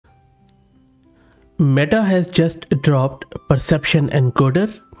Meta has just dropped Perception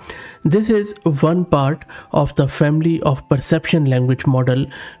Encoder. This is one part of the family of perception language model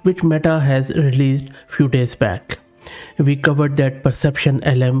which Meta has released few days back. We covered that Perception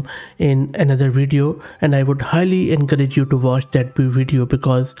LM in another video, and I would highly encourage you to watch that video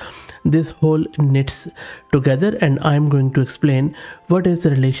because this whole knits together, and I'm going to explain what is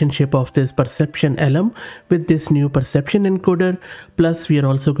the relationship of this Perception LM with this new Perception Encoder. Plus we are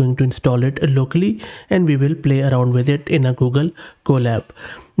also going to install it locally and we will play around with it in a Google Colab.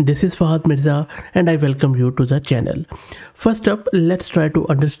 This is Fahad Mirza and I welcome you to the channel. First up, let's try to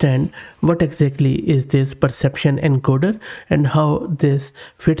understand what exactly is this Perception Encoder and how this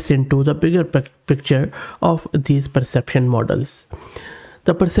fits into the bigger picture of these perception models.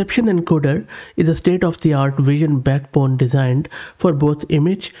 The Perception Encoder is a state-of-the-art vision backbone designed for both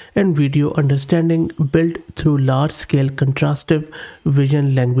image and video understanding, built through large-scale contrastive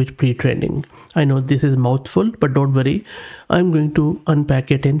vision language pre-training. I know this is a mouthful, but don't worry, I'm going to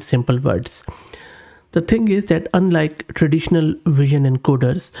unpack it in simple words. The thing is that unlike traditional vision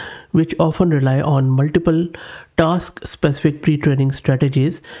encoders, which often rely on multiple task-specific pre-training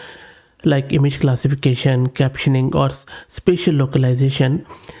strategies, like image classification, captioning, or spatial localization,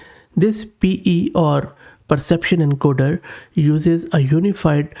 this PE or Perception Encoder uses a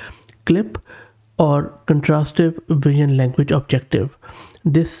unified clip or contrastive vision language objective.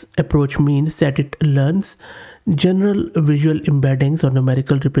 This approach means that it learns general visual embeddings or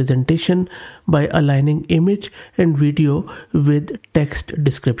numerical representation by aligning image and video with text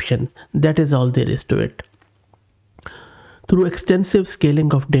description. That is all there is to it. Through extensive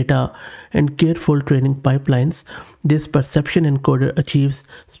scaling of data and careful training pipelines, this Perception Encoder achieves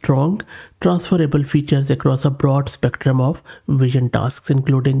strong, transferable features across a broad spectrum of vision tasks,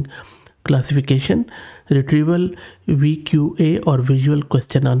 including classification, retrieval, VQA or visual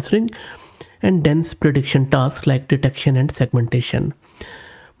question answering, and dense prediction tasks like detection and segmentation.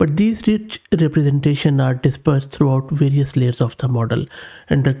 But these rich representations are dispersed throughout various layers of the model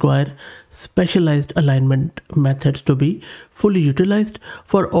and require specialized alignment methods to be fully utilized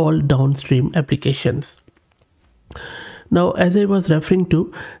for all downstream applications. Now, as I was referring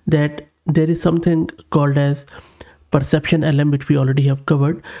to, that there is something called as Perception LM, which we already have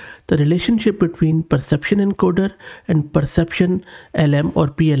covered. The relationship between Perception Encoder and Perception LM or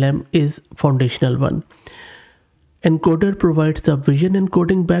PLM is foundational one. Encoder provides the vision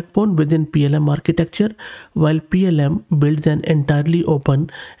encoding backbone within PLM architecture, while PLM builds an entirely open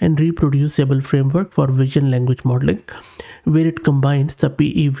and reproducible framework for vision language modeling, where it combines the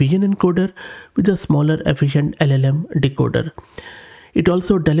PE vision encoder with a smaller efficient LLM decoder. It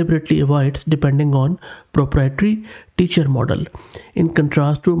also deliberately avoids depending on proprietary teacher model, in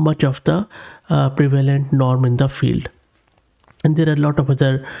contrast to much of the prevalent norm in the field. And there are a lot of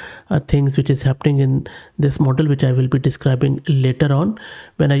other things which is happening in this model, which I will be describing later on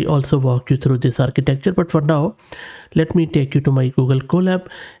when I also walk you through this architecture. But for now, let me take you to my Google Colab,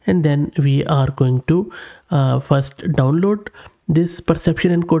 and then we are going to first download this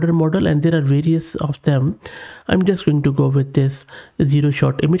Perception Encoder model, and there are various of them. I'm just going to go with this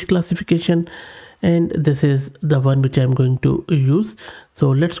zero-shot image classification, and this is the one which I'm going to use. So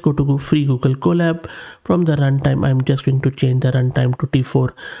let's go to free Google Colab. From the runtime, I'm just going to change the runtime to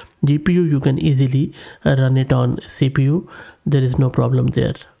T4 GPU. You can easily run it on CPU. There is no problem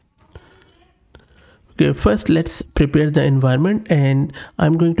there. Okay, first let's prepare the environment, and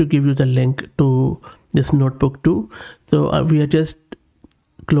I'm going to give you the link to this notebook too. So we are just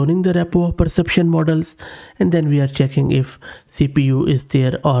cloning the repo of perception models, and then we are checking if CPU is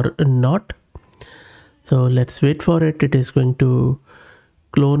there or not. So let's wait for it. It is going to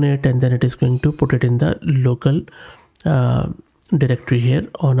clone it, and then it is going to put it in the local directory here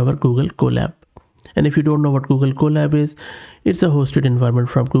on our Google Colab. And if you don't know what Google Colab is, it's a hosted environment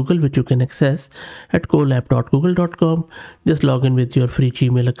from Google which you can access at colab.google.com. Just log in with your free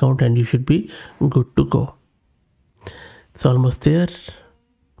Gmail account and you should be good to go. It's almost there.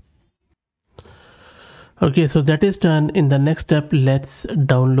 Okay, so that is done. In the next step, let's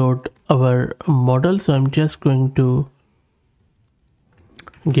download our model. So I'm just going to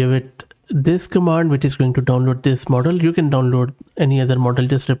give it this command, which is going to download this model. You can download any other model,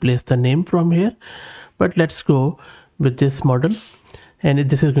 just replace the name from here. But let's go with this model, and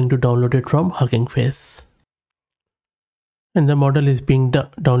this is going to download it from Hugging Face. And the model is being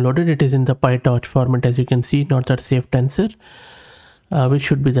downloaded. It is in the PyTorch format, as you can see, not that safe tensor. Which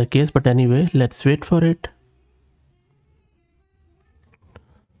should be the case, but anyway, let's wait for it.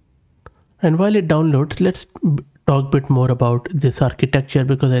 And while it downloads, let's talk a bit more about this architecture,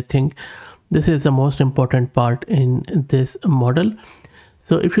 because I think this is the most important part in this model.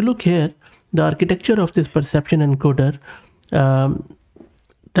 So if you look here, The architecture of this perception encoder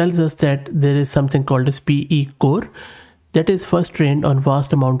tells us that there is something called as PE core that is first trained on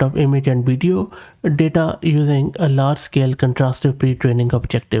vast amount of image and video data using a large scale contrastive pre-training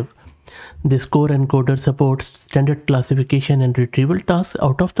objective. This core encoder supports standard classification and retrieval tasks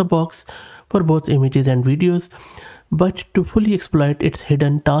out of the box for both images and videos, but to fully exploit its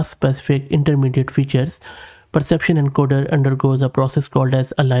hidden task-specific intermediate features, Perception Encoder undergoes a process called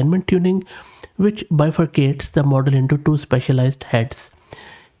as alignment tuning, which bifurcates the model into two specialized heads.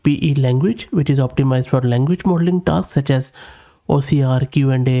 PE language, which is optimized for language modeling tasks such as OCR,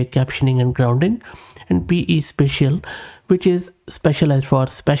 Q&A, captioning and grounding, and PE spatial, which is specialized for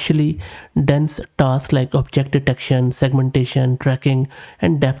spatially dense tasks like object detection, segmentation, tracking,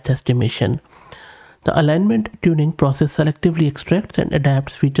 and depth estimation. The alignment tuning process selectively extracts and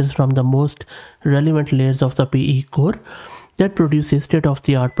adapts features from the most relevant layers of the PE core that produces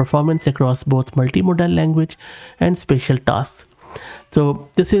state-of-the-art performance across both multimodal language and spatial tasks. So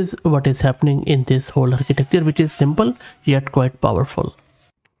this is what is happening in this whole architecture, which is simple yet quite powerful.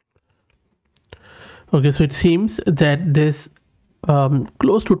 Okay, so it seems that this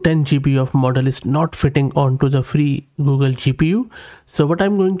close to 10 GPU of model is not fitting onto the free Google GPU. So what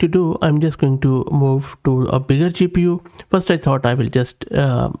I'm going to do, I'm just going to move to a bigger GPU. First I thought I will just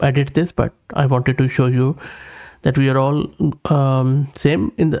edit this, but I wanted to show you that we are all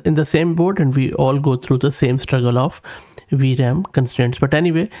same in the same boat, and we all go through the same struggle of VRAM constraints. But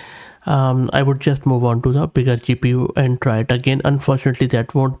anyway, I would just move on to the bigger GPU and try it again. Unfortunately,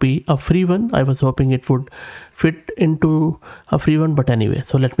 that won't be a free one. I was hoping it would fit into a free one, but anyway,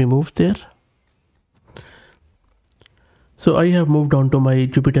 so let me move there. So I have moved on to my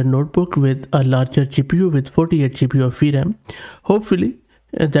Jupyter notebook with a larger GPU with 48 GB of VRAM. Hopefully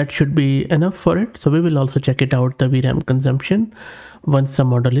that should be enough for it. So we will also check it out, the VRAM consumption, once the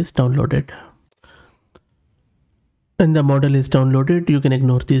model is downloaded. And the model is downloaded, you can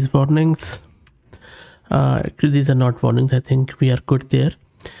ignore these warnings. Actually, these are not warnings. I think we are good there.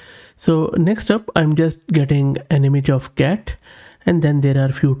 So next up, I'm just getting an image of cat, and then there are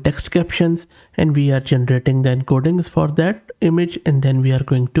a few text captions, and we are generating the encodings for that image, and then we are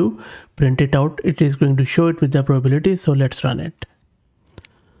going to print it out. It is going to show it with the probability. So let's run it.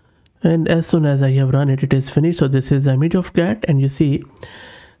 And as soon as I have run it, it is finished. So this is the image of cat, and you see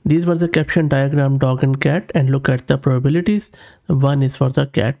these were the caption diagram dog and cat, and look at the probabilities. One is for the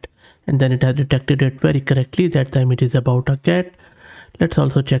cat, and then it has detected it very correctly that the image is about a cat. Let's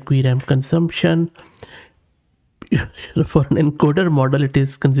also check VRAM consumption. For an encoder model, it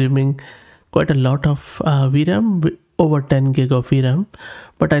is consuming quite a lot of VRAM, over 10 gig of VRAM,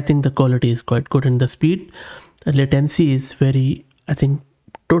 but I think the quality is quite good, and the speed, latency is very, I think,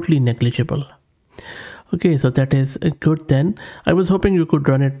 totally negligible. Okay, so that is good then. I was hoping you could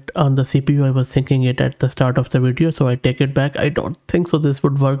run it on the CPU. I was thinking it at the start of the video, so I take it back. I don't think so this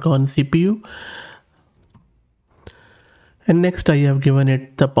would work on CPU. And next I have given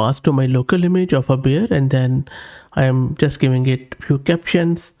it the path to my local image of a bear, and then I am just giving it a few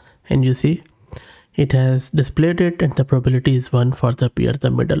captions, and you see it has displayed it, and the probability is 1 for the bear,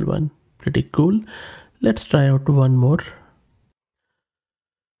 the middle one. Pretty cool. Let's try out one more.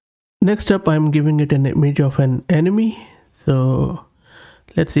 Next up, I'm giving it an image of an enemy. So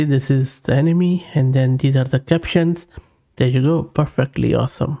let's see, this is the enemy, and then these are the captions. There you go, perfectly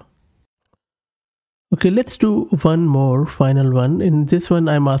awesome. Okay, let's do one more final one. In this one,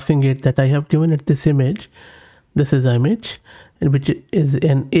 I'm asking it that I have given it this image. This is the image, which is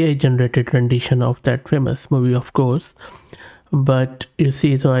an AI generated rendition of that famous movie, of course. But you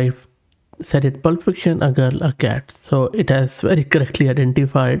see, so I've set it Pulp Fiction, a girl, a cat. So it has very correctly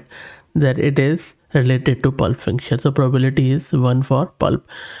identified that it is related to Pulp Fiction. So probability is 1 for Pulp,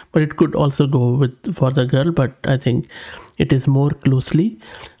 but it could also go with for the girl, but I think it is more closely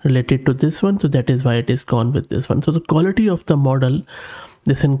related to this one. So that is why it is gone with this one. So the quality of the model,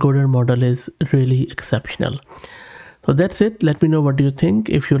 this encoder model, is really exceptional. So that's it. Let me know what do you think.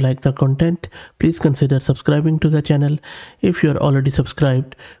 If you like the content, please consider subscribing to the channel. If you're already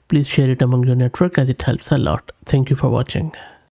subscribed, please share it among your network as it helps a lot. Thank you for watching.